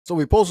So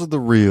we posted the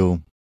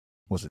reel,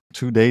 was it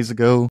 2 days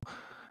ago,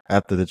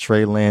 after the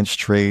Trey Lance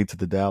trade to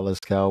the Dallas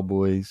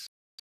Cowboys.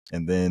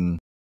 And then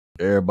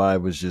everybody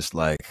was just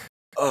like,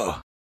 oh,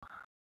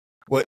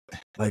 what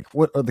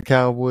are the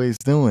Cowboys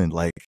doing?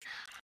 Like,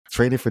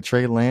 traded for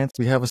Trey Lance.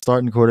 We have a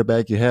starting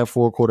quarterback. You have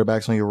 4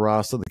 quarterbacks on your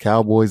roster. The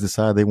Cowboys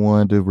decided they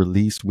wanted to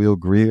release Will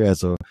Greer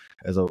as a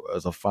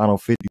final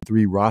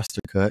 53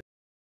 roster cut.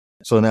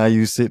 So now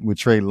you sitting with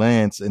Trey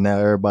Lance, and now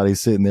everybody's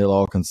sitting there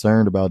all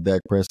concerned about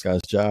Dak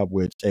Prescott's job,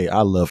 which, hey,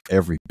 I love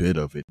every bit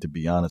of it, to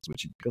be honest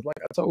with you. Because like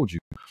I told you,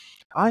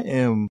 I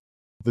am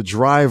the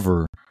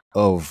driver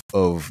of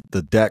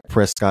the Dak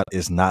Prescott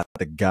is not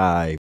the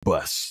guy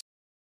bus.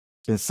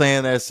 Been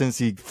saying that since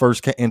he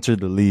first entered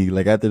the league.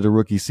 Like after the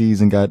rookie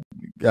season, got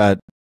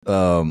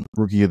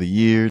rookie of the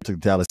year, took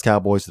Dallas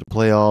Cowboys to the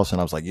playoffs,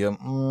 and I was like, yeah,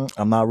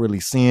 I'm not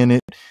really seeing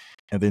it.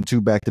 And then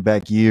 2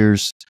 back-to-back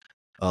years.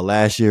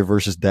 Last year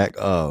versus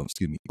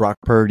Brock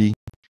Purdy,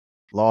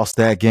 lost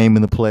that game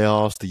in the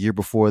playoffs. The year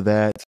before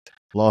that,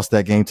 lost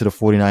that game to the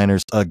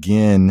 49ers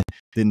again.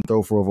 Didn't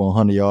throw for over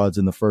 100 yards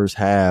in the first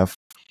half,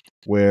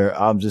 where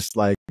I'm just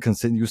like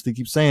continuously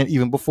keep saying,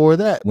 even before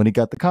that, when he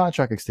got the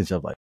contract extension, I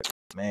was like,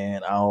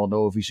 man, I don't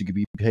know if he should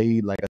be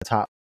paid like a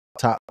top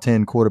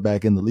 10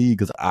 quarterback in the league,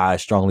 because I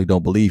strongly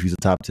don't believe he's a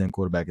top 10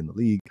 quarterback in the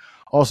league.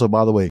 Also,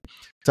 by the way,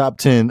 top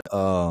 10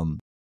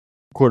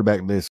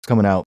 quarterback list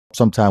coming out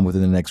sometime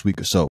within the next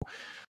week or so.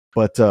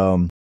 But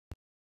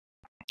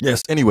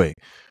yes, anyway,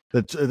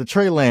 the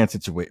Trey Lance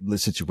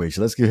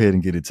situation. Let's go ahead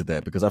and get into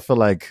that, because I feel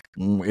like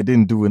I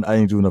didn't do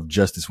enough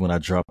justice when I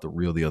dropped the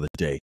reel the other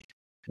day,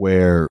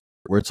 where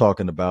we're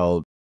talking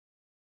about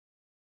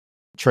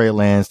Trey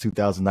Lance,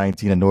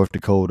 2019 in North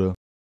Dakota,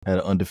 had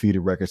an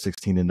undefeated record,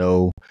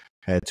 16-0,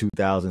 had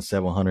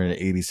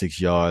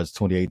 2,786 yards,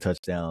 28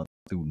 touchdowns,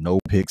 threw no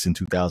picks in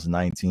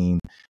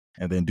 2019,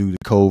 and then due to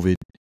COVID,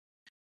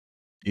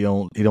 he'd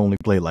only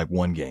played like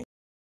 1 game.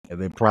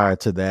 And then prior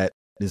to that,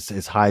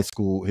 his high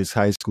school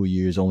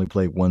years, only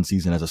played 1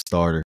 season as a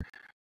starter.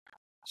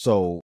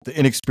 So the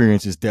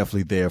inexperience is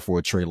definitely there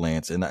for Trey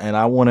Lance, and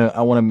I want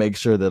to make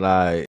sure that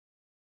I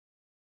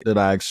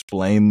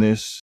explain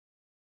this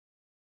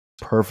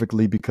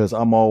perfectly, because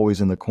I'm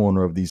always in the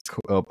corner of these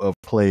of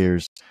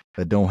players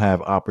that don't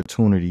have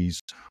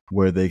opportunities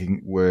where they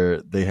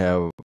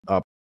have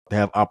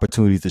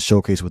opportunities to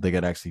showcase what they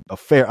can actually, a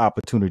fair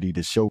opportunity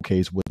to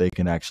showcase what they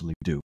can actually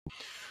do.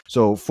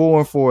 So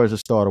 4-4 as a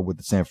starter with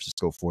the San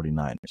Francisco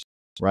 49ers,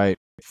 right?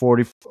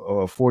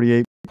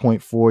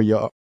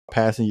 48.4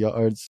 passing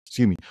yards,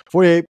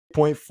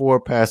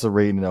 48.4 passer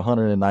rating,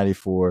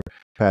 194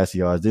 passing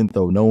yards, didn't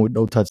throw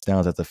no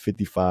touchdowns. That's a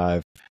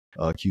 55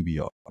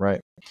 QBR,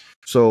 right?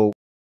 So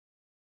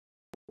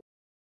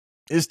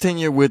his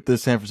tenure with the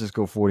San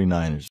Francisco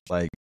 49ers,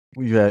 like,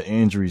 we've had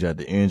injuries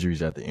after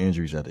injuries after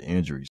injuries after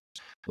injuries.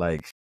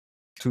 Like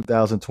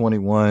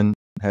 2021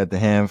 had the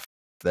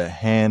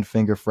hand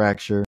finger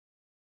fracture,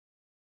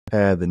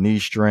 had the knee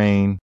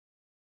strain,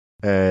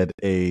 had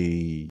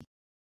a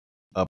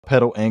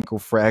pedal ankle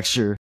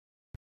fracture,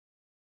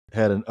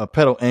 had a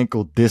pedal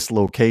ankle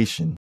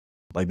dislocation.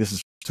 Like, this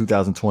is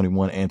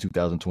 2021 and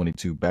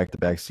 2022,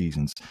 back-to-back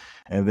seasons.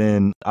 And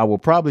then I will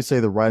probably say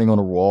the writing on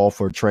the wall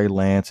for Trey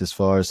Lance, as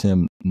far as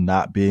him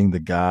not being the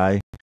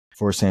guy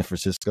for San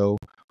Francisco,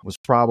 was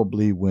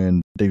probably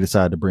when they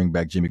decided to bring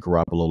back Jimmy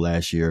Garoppolo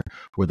last year,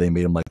 where they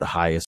made him like the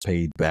highest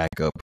paid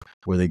backup,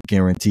 where they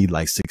guaranteed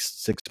like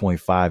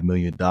 $6.5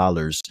 million.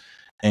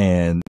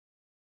 And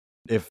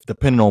if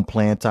depending on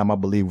playing time, I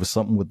believe was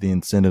something with the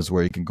incentives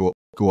where he can go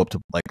up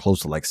to like close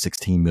to like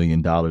 $16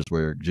 million,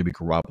 where Jimmy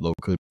Garoppolo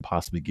could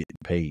possibly get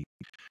paid.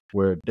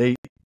 Where they,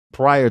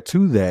 prior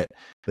to that,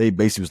 they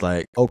basically was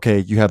like, okay,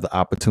 you have the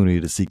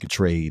opportunity to seek a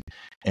trade.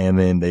 And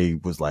then they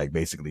was like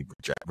basically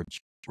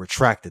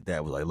retracted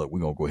that, was like, look, we're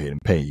gonna go ahead and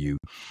pay you,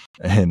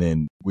 and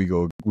then we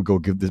go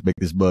make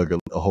this bug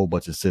a whole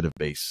bunch of incentive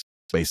base,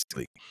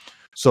 basically.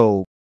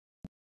 So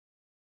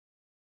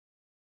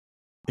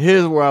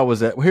here's where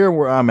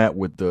I'm at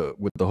with the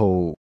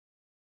whole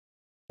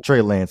Trey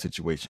Lance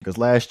situation, because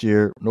last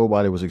year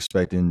nobody was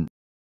expecting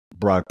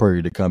Brock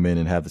Purdy to come in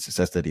and have the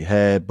success that he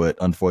had, but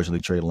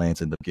unfortunately Trey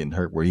Lance ended up getting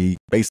hurt, where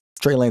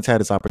Trey Lance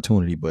had his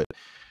opportunity, but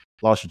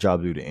lost your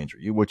job due to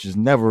injury, which is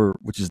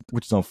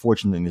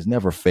unfortunate and is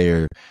never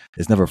fair.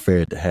 It's never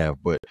fair to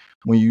have. But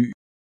when you,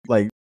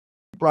 like,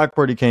 Brock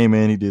Purdy came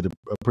in, he did a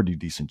pretty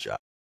decent job.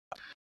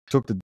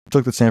 Took the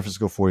San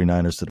Francisco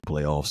 49ers to the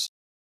playoffs.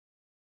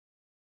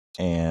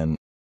 And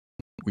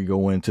we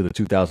go into the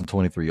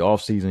 2023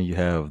 offseason. You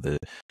have the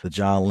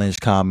John Lynch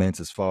comments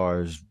as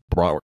far as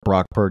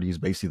Brock Purdy is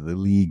basically the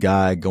lead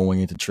guy going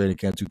into training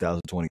camp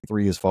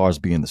 2023 as far as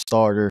being the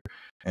starter.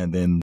 And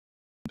then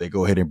they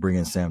go ahead and bring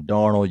in Sam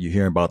Darnold. You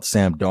hear about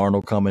Sam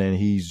Darnold coming in.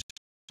 He's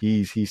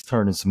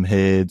turning some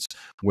heads,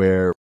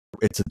 where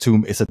it's a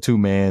two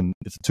man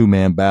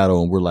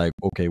battle, and we're like,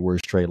 okay,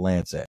 where's Trey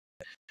Lance at?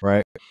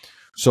 Right?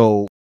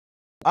 So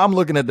I'm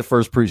looking at the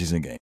first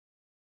preseason game,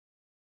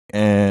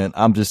 and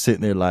I'm just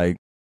sitting there like,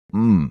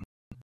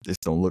 this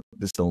don't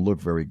look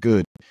very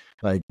good.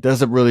 Like,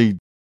 doesn't really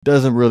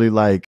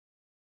like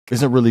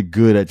isn't really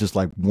good at just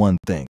like one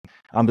thing.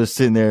 I'm just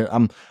sitting there.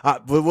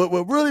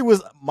 What really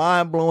was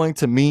mind blowing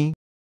to me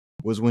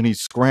was when he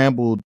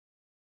scrambled.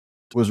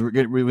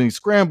 When he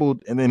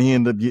scrambled and then he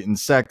ended up getting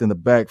sacked in the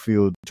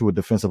backfield to a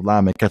defensive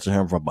lineman catching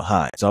him from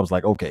behind. So I was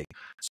like, okay,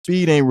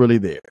 speed ain't really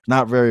there.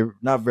 Not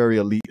very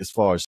elite as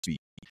far as speed.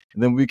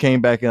 And then we came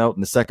back out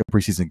in the second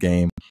preseason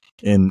game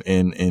in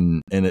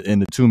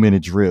the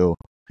 2-minute drill.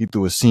 He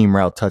threw a seam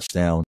route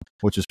touchdown,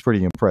 which was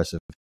pretty impressive,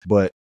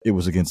 but it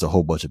was against a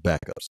whole bunch of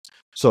backups.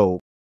 So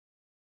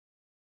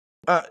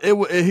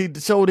he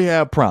showed he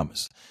had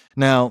promise.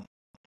 Now,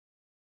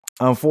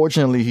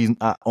 unfortunately, he's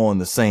not on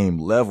the same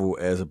level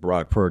as a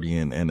Brock Purdy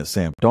and a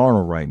Sam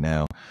Darnold right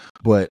now.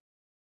 But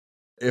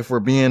if we're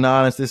being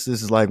honest, this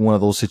is like one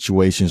of those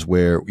situations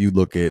where you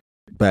look at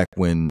back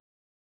when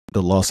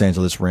the Los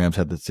Angeles Rams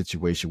had the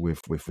situation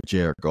with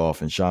Jared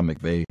Goff and Sean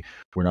McVay.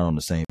 We're not on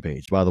the same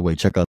page. By the way,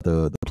 check out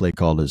the Play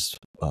Callers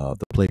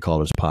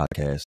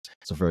podcast.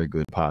 It's a very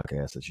good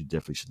podcast that you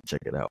definitely should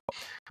check it out.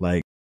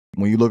 Like,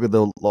 when you look at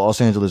the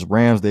Los Angeles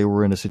Rams, they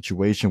were in a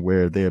situation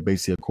where they're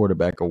basically a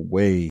quarterback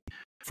away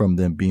from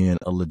them being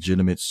a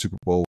legitimate Super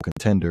Bowl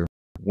contender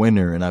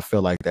winner. And I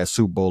felt like that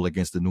Super Bowl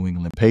against the New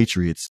England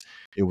Patriots,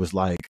 it was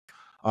like,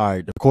 all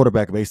right, the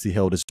quarterback basically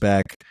held us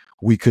back.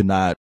 We could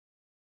not,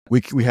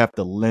 we have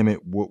to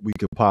limit what we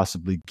could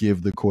possibly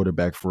give the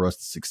quarterback for us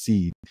to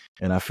succeed.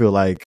 And I feel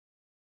like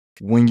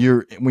when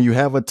you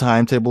have a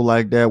timetable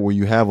like that, where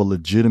you have a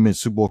legitimate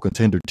Super Bowl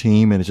contender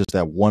team and it's just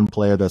that one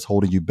player that's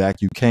holding you back,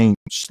 you can't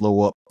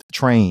slow up the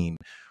train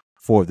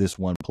for this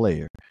one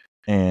player.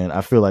 And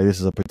I feel like this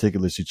is a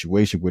particular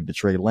situation with the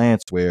Trey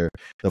Lance, where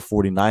the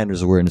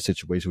 49ers were in a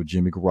situation with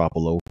Jimmy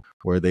Garoppolo,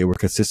 where they were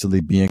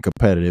consistently being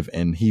competitive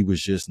and he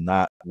was just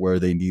not where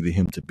they needed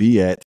him to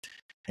be at.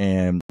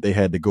 And they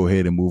had to go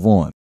ahead and move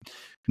on.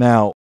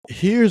 Now,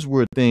 here's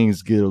where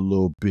things get a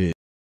little bit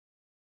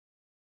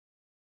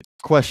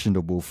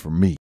questionable for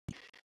me,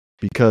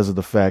 because of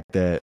the fact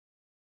that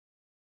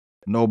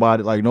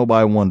nobody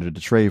wanted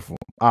to trade for him,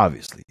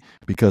 obviously,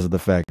 because of the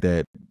fact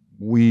that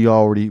we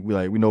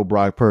know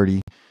Brock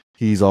Purdy,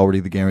 he's already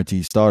the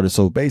guaranteed starter.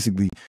 So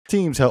basically,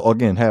 teams have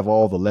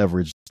all the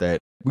leverage that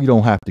we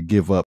don't have to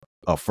give up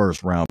a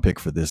first round pick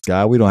for this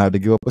guy. We don't have to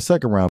give up a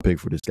second round pick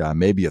for this guy,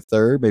 maybe a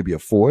third, maybe a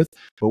fourth,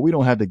 but we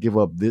don't have to give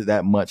up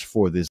that much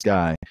for this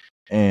guy.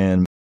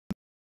 And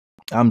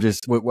I'm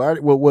just, what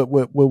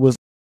was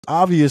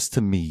obvious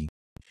to me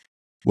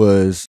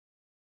was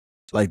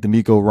like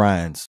DeMeco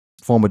Ryans,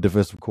 former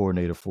defensive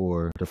coordinator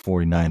for the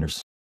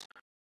 49ers.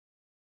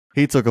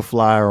 He took a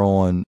flyer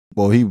on,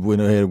 he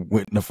went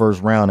in the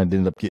first round and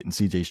ended up getting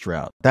CJ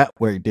Stroud. That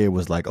right there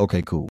was like,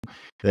 okay, cool.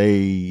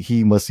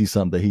 He must see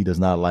something that he does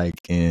not like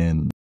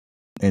in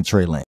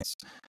Trey Lance.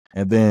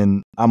 And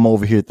then I'm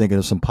over here thinking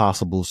of some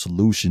possible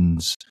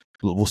solutions,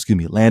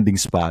 landing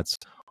spots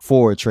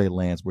for Trey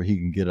Lance where he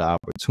can get an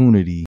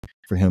opportunity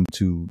for him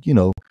to,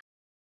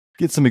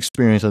 get some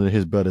experience under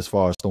his belt as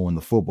far as throwing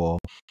the football.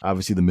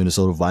 Obviously, the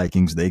Minnesota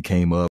Vikings, they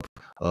came up.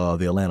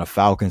 The Atlanta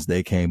Falcons,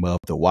 they came up.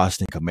 The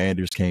Washington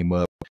Commanders came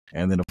up.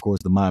 And then, of course,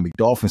 the Miami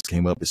Dolphins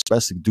came up,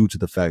 especially due to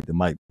the fact that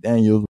Mike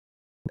Daniel,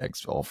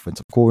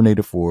 ex-offensive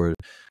coordinator for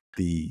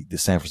the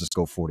San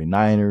Francisco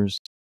 49ers,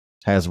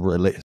 has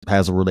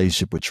a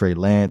relationship with Trey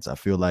Lance. I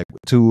feel like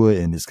with Tua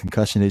and his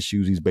concussion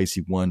issues, he's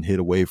basically one hit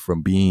away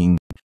from being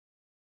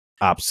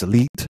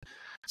obsolete.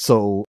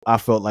 So I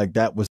felt like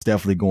that was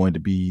definitely going to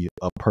be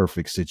a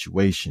perfect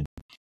situation.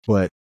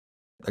 But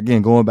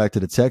again, going back to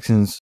the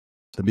Texans,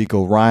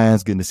 DeMeco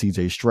Ryans getting to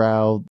CJ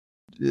Stroud,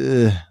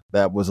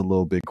 that was a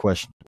little bit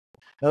questionable.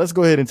 Now let's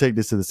go ahead and take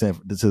this to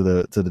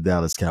the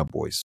Dallas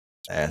Cowboys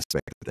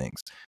aspect of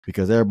things,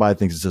 because everybody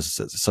thinks it's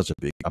just such a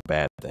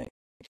bad thing.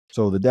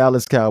 So the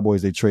Dallas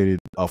Cowboys, they traded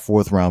a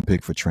 4th round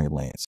pick for Trey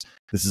Lance.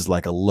 This is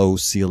like a low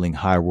ceiling,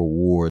 high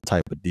reward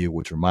type of deal,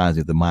 which reminds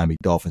me of the Miami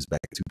Dolphins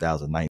back in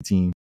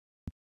 2019.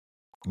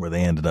 Where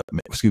they ended up,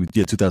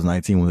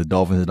 2019, when the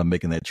Dolphins ended up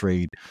making that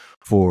trade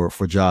for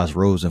Josh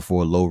Rosen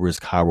for a low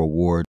risk, high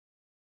reward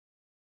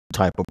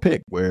type of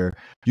pick, where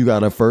you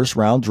got a first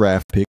round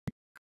draft pick,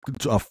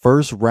 a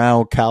first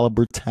round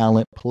caliber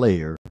talent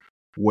player,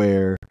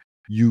 where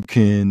you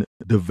can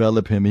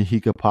develop him and he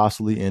could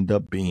possibly end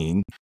up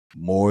being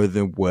more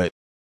than what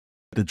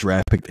the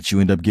draft pick that you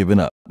end up giving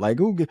up. Like,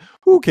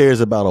 who cares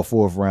about a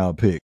 4th round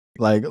pick?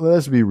 Like,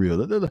 let's be real.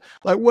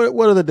 Like,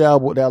 what are the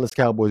Dallas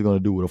Cowboys going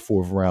to do with a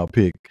 4th round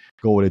pick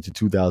going into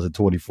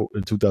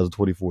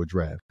 2024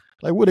 draft?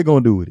 Like, what are they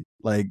going to do with it?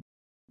 Like,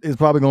 it's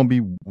probably going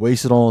to be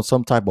wasted on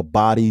some type of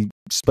body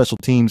special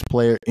teams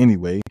player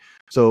anyway.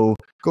 So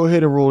go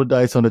ahead and roll the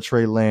dice on the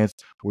Trey Lance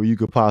where you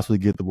could possibly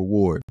get the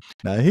reward.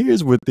 Now,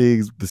 here's where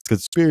this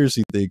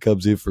conspiracy thing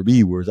comes in for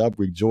me, where I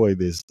enjoy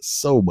this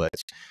so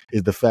much,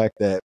 is the fact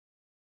that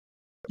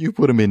you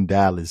put him in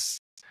Dallas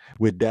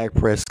with Dak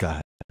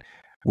Prescott,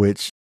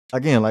 which,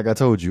 again, like I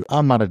told you,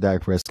 I'm not a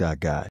Dak Prescott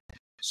guy.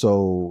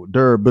 So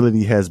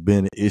durability has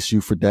been an issue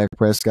for Dak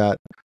Prescott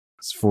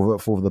for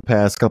the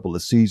past couple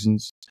of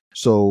seasons.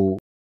 So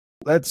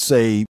let's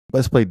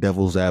play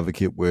devil's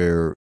advocate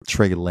where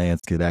Trey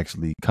Lance could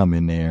actually come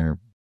in there,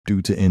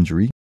 due to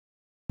injury.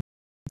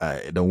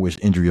 I don't wish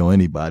injury on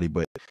anybody,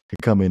 but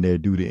could come in there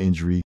due to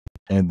injury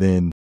and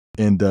then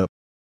end up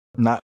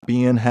not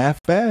being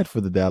half bad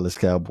for the Dallas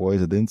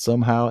Cowboys, and then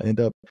somehow end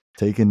up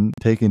taking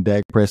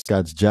Dak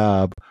Prescott's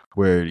job,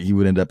 where he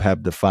would end up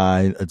having to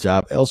find a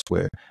job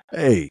elsewhere.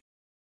 Hey,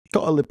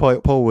 call it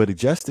poetic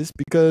justice,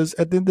 because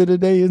at the end of the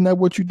day, isn't that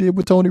what you did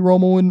with Tony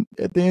Romo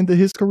at the end of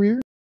his career?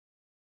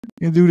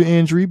 And due to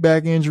injury,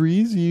 back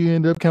injuries, you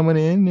end up coming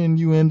in and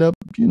you end up,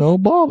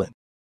 balling.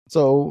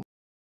 So,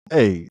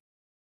 hey,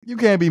 you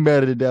can't be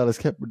mad at the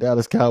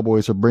Dallas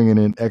Cowboys for bringing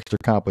in extra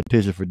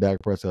competition for Dak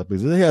Prescott,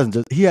 because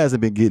he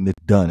hasn't been getting it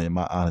done, in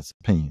my honest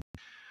opinion.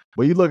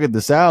 But you look at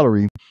the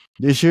salary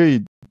this year,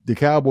 the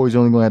Cowboys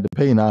only going to have to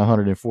pay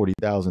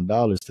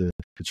 $940,000 to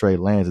Trey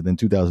Lance, and then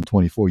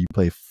 2024 you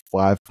pay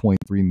 $5.3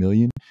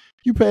 million.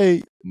 You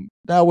pay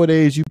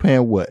nowadays, you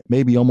paying what?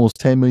 Maybe almost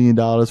 $10 million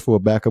for a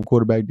backup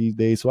quarterback these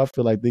days. So I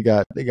feel like they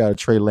got a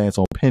Trey Lance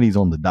on pennies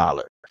on the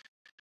dollar.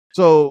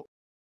 So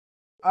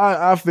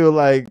I feel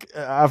like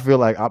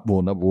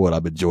number one,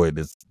 I'm enjoying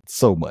this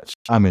so much.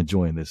 I'm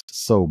enjoying this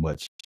so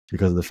much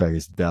because of the fact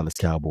it's the Dallas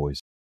Cowboys.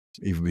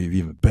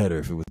 Even better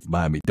if it was the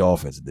Miami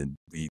Dolphins, then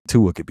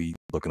Tua could be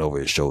looking over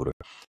his shoulder.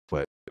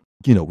 But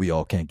we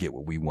all can't get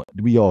what we want.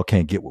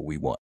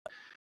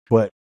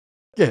 But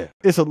yeah,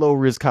 it's a low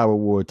risk, high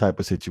reward type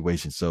of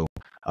situation. So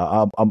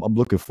I'm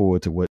looking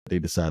forward to what they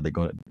decide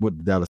what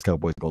the Dallas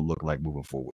Cowboys are going to look like moving forward.